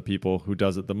from one of the people who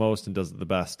does it the most and does it the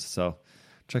best. So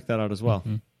check that out as well.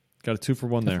 Got a 2 for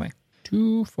 1 there.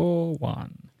 2 for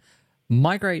 1.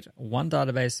 Migrate one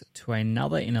database to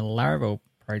another in a Laravel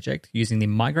project using the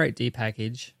Migrate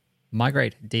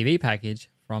DB package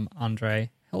from Andre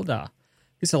Heldar.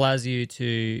 This allows you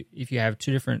to, if you have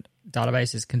 2 different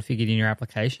databases configured in your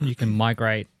application, you can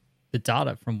migrate the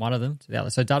data from one of them to the other.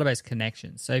 So database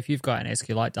connections. So if you've got an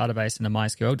SQLite database and a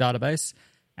MySQL database,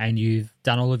 and you've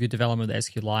done all of your development with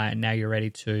SQLite, and now you're ready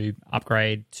to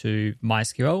upgrade to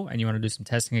MySQL, and you want to do some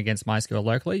testing against MySQL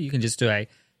locally, you can just do a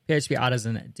PHP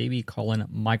artisan DB :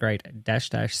 migrate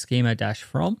 -- schema -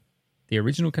 from the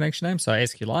original connection name, so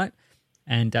SQLite,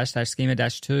 and -- schema -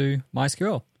 to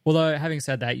MySQL. Although, having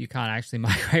said that, you can't actually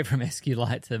migrate from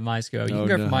SQLite to MySQL. You can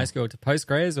go from MySQL to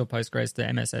Postgres or Postgres to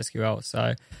MS SQL.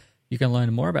 So you can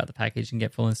learn more about the package and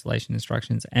get full installation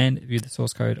instructions and view the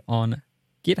source code on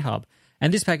GitHub.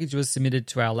 And this package was submitted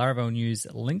to our Laravel News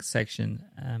links section.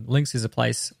 Links is a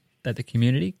place that the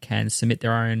community can submit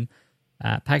their own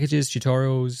packages,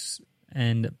 tutorials,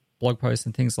 and blog posts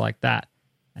and things like that.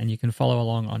 And you can follow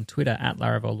along on Twitter at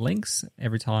Laravel Links.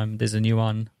 Every time there's a new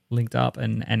one linked up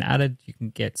and added, you can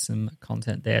get some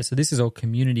content there. So this is all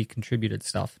community contributed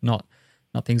stuff, not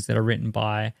things that are written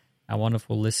by our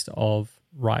wonderful list of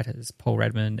writers, Paul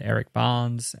Redmond, Eric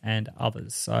Barnes, and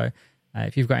others. So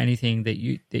If you've got anything that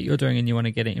you're doing and you want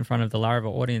to get it in front of the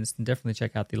Laravel audience, then definitely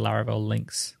check out the Laravel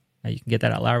links. You can get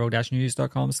that at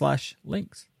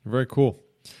laravel-news.com/links. Very cool.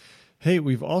 Hey,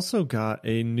 we've also got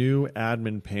a new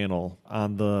admin panel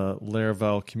on the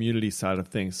Laravel community side of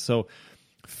things. So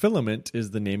Filament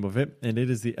is the name of it, and it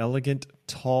is the elegant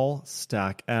tall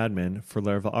stack admin for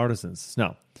Laravel artisans.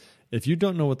 Now, if you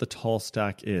don't know what the tall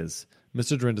stack is,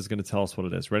 Mr. Drinda is going to tell us what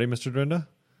it is. Ready, Mr. Drinda?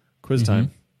 Quiz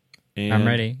time. And I'm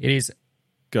ready. It is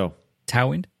go.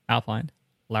 Tailwind, Alpine,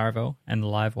 Laravel, and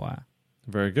Livewire.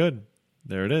 Very good.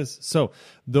 There it is. So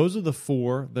those are the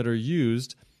 4 that are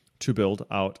used to build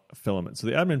out Filament. So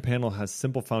the admin panel has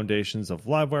simple foundations of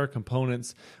Livewire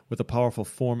components with a powerful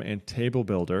form and table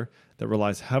builder that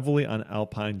relies heavily on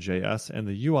Alpine JS, and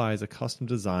the UI is a custom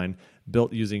design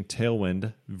built using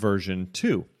Tailwind version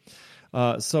 2.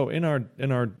 So in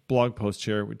our blog post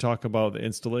here, we talk about the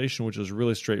installation, which is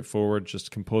really straightforward.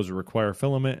 Just composer require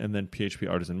Filament and then PHP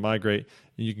Artisan migrate.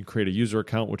 And you can create a user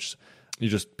account, which you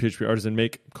just PHP Artisan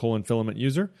make :Filament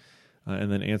user.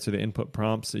 And then answer the input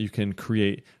prompts. You can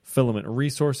create Filament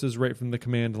resources right from the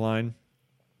command line,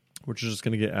 which is just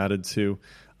going to get added to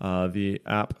the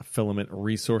app Filament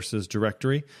resources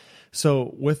directory.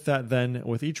 So with that, then,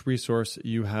 with each resource,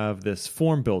 you have this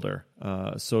form builder.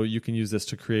 So you can use this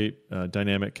to create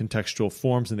dynamic contextual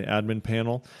forms in the admin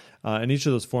panel. And each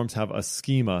of those forms have a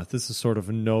schema. This is sort of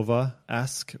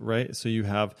Nova-esque, right? So you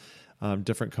have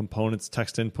different components,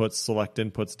 text inputs, select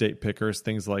inputs, date pickers,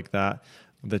 things like that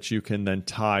you can then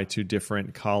tie to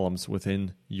different columns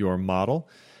within your model.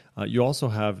 You also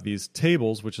have these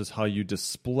tables, which is how you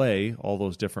display all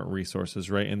those different resources,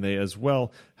 right? And they as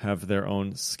well have their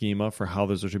own schema for how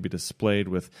those are to be displayed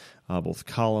with both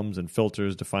columns and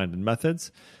filters defined in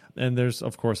methods. And there's,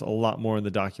 of course, a lot more in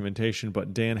the documentation,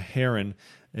 but Dan Heron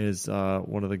is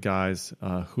one of the guys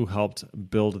who helped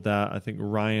build that. I think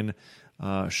Ryan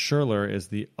Scherler is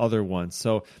the other one.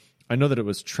 So I know that it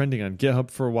was trending on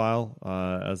GitHub for a while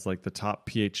as like the top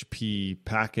PHP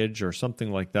package or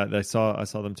something like that. I saw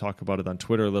them talk about it on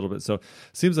Twitter a little bit. So it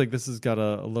seems like this has got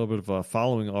a little bit of a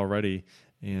following already,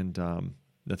 and I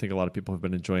think a lot of people have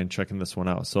been enjoying checking this one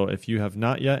out. So if you have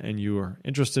not yet and you are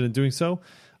interested in doing so,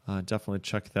 definitely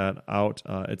check that out.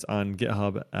 It's on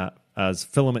GitHub as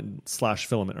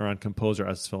Filament/Filament, or on Composer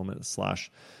as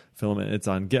Filament/Filament. It's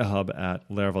on GitHub at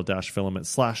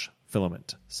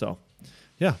Laravel-Filament/Filament. So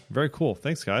yeah, very cool.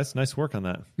 Thanks, guys. Nice work on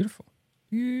that. Beautiful.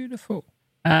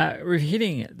 We're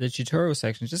hitting the tutorial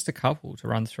section, just a couple to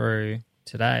run through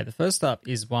today. The first up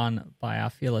is one by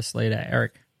our fearless leader,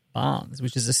 Eric Barnes,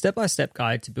 which is a step-by-step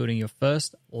guide to building your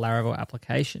first Laravel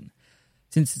application.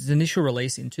 Since its initial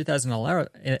release in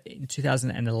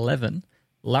 2011,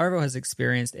 Laravel has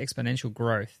experienced exponential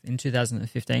growth. In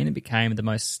 2015, it became the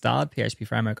most starred PHP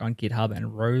framework on GitHub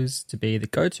and rose to be the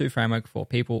go-to framework for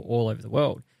people all over the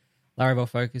world. Laravel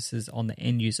focuses on the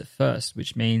end user first,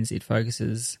 which means it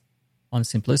focuses on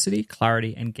simplicity,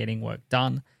 clarity, and getting work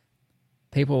done.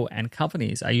 People and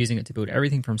companies are using it to build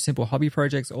everything from simple hobby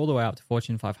projects all the way up to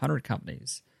Fortune 500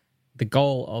 companies. The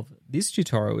goal of this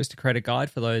tutorial is to create a guide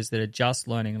for those that are just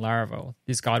learning Laravel.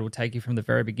 This guide will take you from the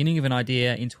very beginning of an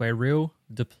idea into a real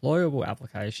deployable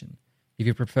application. If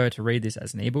you prefer to read this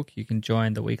as an ebook, you can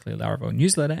join the weekly Laravel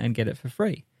newsletter and get it for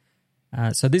free.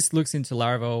 So this looks into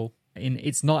Laravel.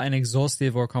 It's not an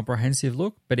exhaustive or comprehensive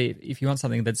look, but if you want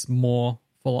something that's more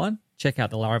full-on, check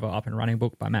out the Laravel Up and Running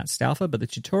book by Matt Stauffer. But the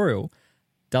tutorial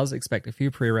does expect a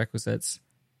few prerequisites,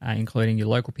 including your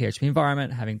local PHP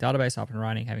environment, having database up and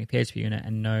running, having PHP unit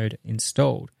and Node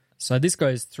installed. So this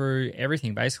goes through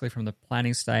everything, basically from the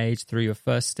planning stage through your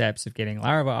first steps of getting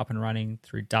Laravel up and running,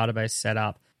 through database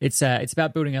setup. It's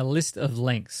about building a list of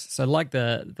links. So like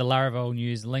the Laravel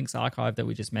News links archive that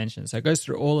we just mentioned. So it goes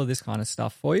through all of this kind of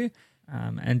stuff for you.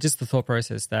 And just the thought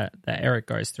process that Eric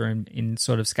goes through in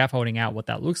sort of scaffolding out what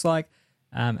that looks like,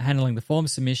 handling the form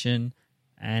submission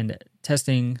and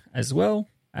testing, as well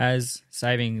as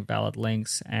saving valid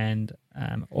links and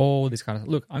all this kind of...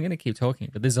 Look, I'm going to keep talking,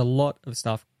 but there's a lot of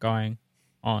stuff going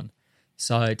on.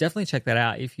 So definitely check that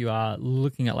out if you are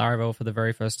looking at Laravel for the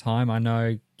very first time. I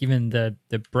know given the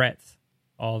breadth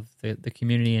of the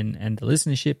community and the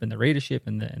listenership and the readership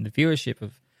and the viewership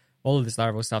of all of this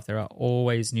Laravel stuff, there are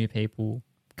always new people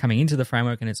coming into the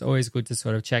framework, and it's always good to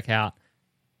sort of check out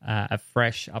a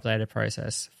fresh, updated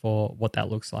process for what that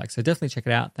looks like. So definitely check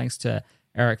it out. Thanks to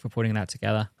Eric for putting that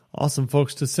together. Awesome,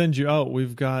 folks. To send you out,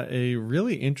 we've got a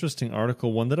really interesting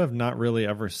article, one that I've not really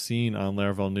ever seen on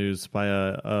Laravel News, by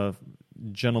a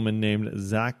gentleman named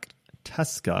Zach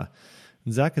Teska.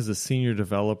 Zach is a senior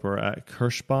developer at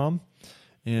Kirschbaum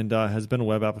and has been a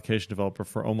web application developer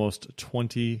for almost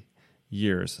 20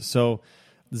 years. So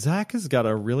Zach has got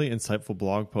a really insightful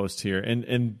blog post here,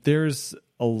 and there's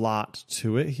a lot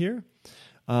to it here.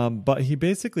 But he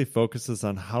basically focuses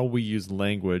on how we use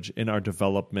language in our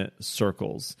development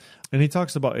circles. And he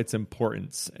talks about its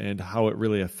importance and how it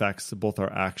really affects both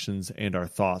our actions and our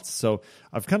thoughts. So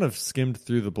I've kind of skimmed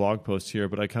through the blog post here,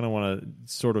 but I kind of want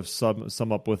to sort of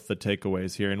sum up with the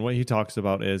takeaways here. And what he talks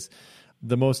about is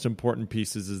the most important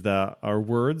pieces is that our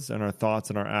words and our thoughts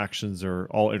and our actions are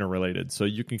all interrelated. So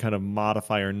you can kind of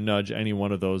modify or nudge any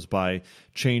one of those by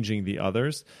changing the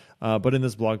others. But in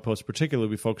this blog post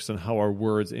particularly, we focus on how our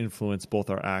words influence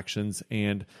both our actions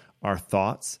and our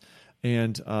thoughts.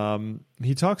 And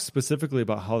he talks specifically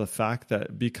about how the fact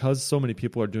that because so many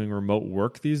people are doing remote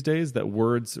work these days, that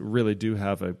words really do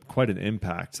have quite an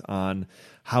impact on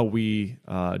how we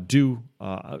do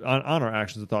on our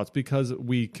actions and thoughts, because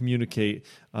we communicate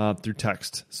through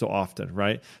text so often,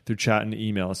 right? Through chat and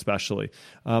email especially.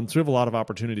 So we have a lot of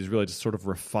opportunities really to sort of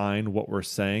refine what we're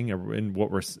saying and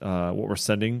what we're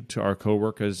sending to our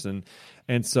coworkers. And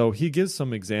so he gives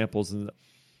some examples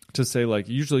to say, like,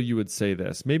 usually you would say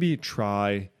this, maybe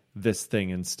try this thing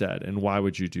instead. And why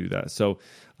would you do that? So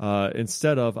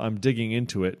instead of I'm digging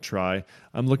into it, try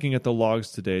I'm looking at the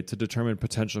logs today to determine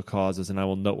potential causes, and I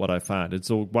will note what I find. And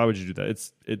so why would you do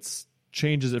that? It's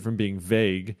changes it from being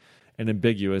vague and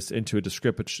ambiguous into a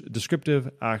descriptive,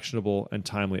 actionable, and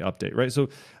timely update, right? So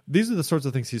these are the sorts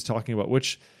of things he's talking about,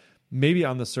 which maybe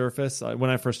on the surface, when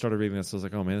I first started reading this, I was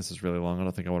like, oh man, this is really long. I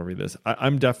don't think I want to read this.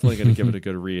 I'm definitely going to give it a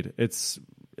good read.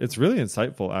 It's really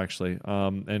insightful, actually,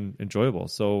 and enjoyable.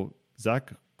 So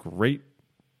Zach, great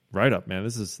write-up, man.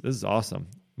 This is awesome.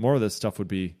 More of this stuff would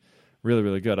be really,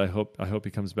 really good. I hope he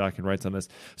comes back and writes on this.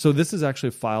 So this is actually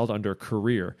filed under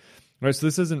career, right? So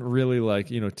this isn't really like,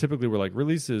 typically we're like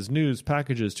releases, news,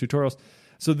 packages, tutorials.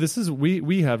 So this is,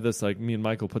 we have this, like me and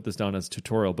Michael put this down as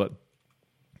tutorial, but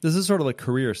this is sort of like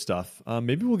career stuff.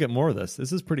 Maybe we'll get more of this.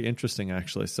 This is pretty interesting,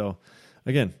 actually. So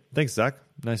again, thanks, Zach.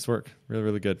 Nice work. Really,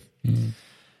 really good. Mm-hmm.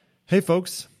 Hey,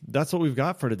 folks, that's what we've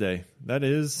got for today. That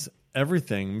is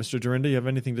everything. Mr. Dorinda, you have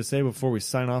anything to say before we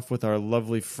sign off with our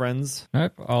lovely friends?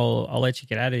 Nope. I'll let you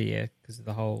get out of here because of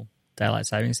the whole daylight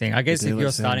savings thing. I guess if you're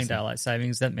starting daylight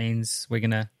savings, that means we're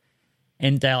going to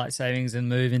end daylight savings and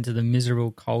move into the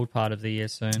miserable cold part of the year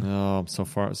soon. Oh, I'm so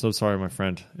sorry, my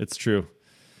friend. It's true.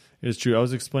 It is true. I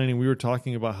was explaining, we were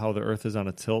talking about how the Earth is on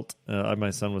a tilt. My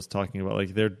son was talking about,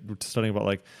 like, they're studying about,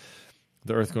 like,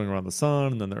 the Earth going around the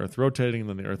sun, and then the Earth rotating, and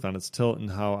then the Earth on its tilt, and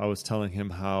how I was telling him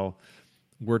how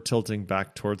we're tilting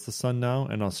back towards the sun now,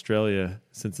 and Australia,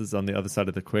 since it's on the other side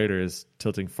of the equator, is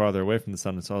tilting farther away from the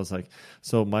sun. And so I was like,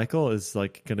 so Michael is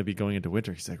like going to be going into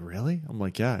winter. He's like, really? I'm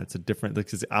like, yeah, it's a different,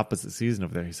 like, it's the opposite season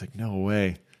over there. He's like, no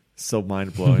way. So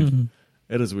mind-blowing.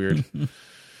 It is weird.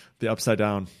 The upside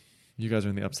down. You guys are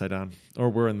in the upside down, or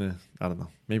we're in the, I don't know,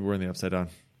 maybe we're in the upside down.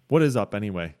 What is up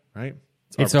anyway, right?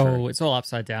 It's all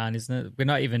upside down, isn't it?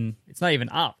 It's not even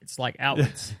up. It's like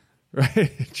outwards. Right.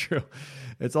 True.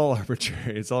 It's all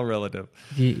arbitrary. It's all relative.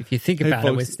 If you think about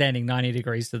it, we're standing 90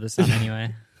 degrees to the sun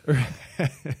anyway.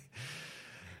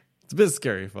 It's a bit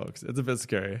scary, folks. It's a bit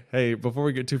scary. Hey, before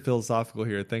we get too philosophical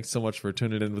here, thanks so much for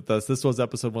tuning in with us. This was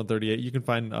episode 138. You can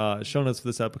find show notes for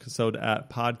this episode at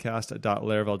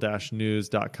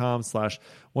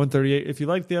podcast.laravel-news.com/138. If you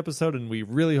liked the episode, and we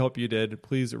really hope you did,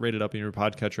 please rate it up in your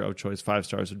podcatcher of choice. 5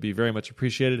 stars would be very much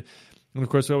appreciated. And of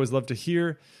course, we always love to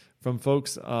hear from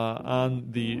folks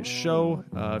on the show.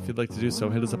 If you'd like to do so,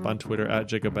 hit us up on Twitter at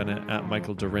Jacob Bennett, at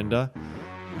Michael Dorinda,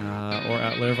 or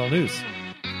at Laravel News.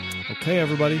 Okay,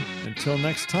 everybody, until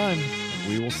next time,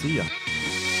 we will see ya.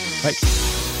 Bye.